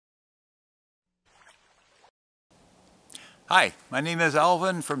Hi, my name is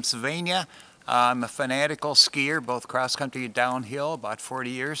Alvin from Sylvania. I'm a fanatical skier, both cross-country and downhill, about 40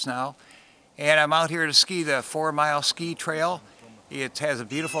 years now. And I'm out here to ski the 4-mile ski trail. It has a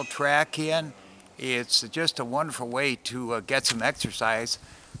beautiful track in. It's just a wonderful way to get some exercise,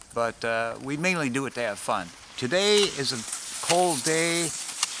 but we mainly do it to have fun. Today is a cold day,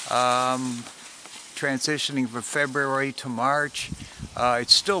 transitioning from February to March.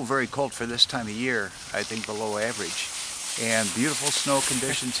 It's still very cold for this time of year, I think below average. And beautiful snow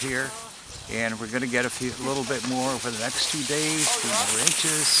conditions here, and we're going to get a little bit more over the next 2 days, 2 more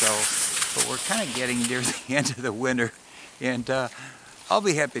inches. But we're kind of getting near the end of the winter, and I'll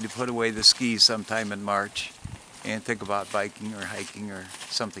be happy to put away the skis sometime in March and think about biking or hiking or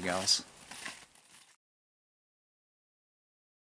something else.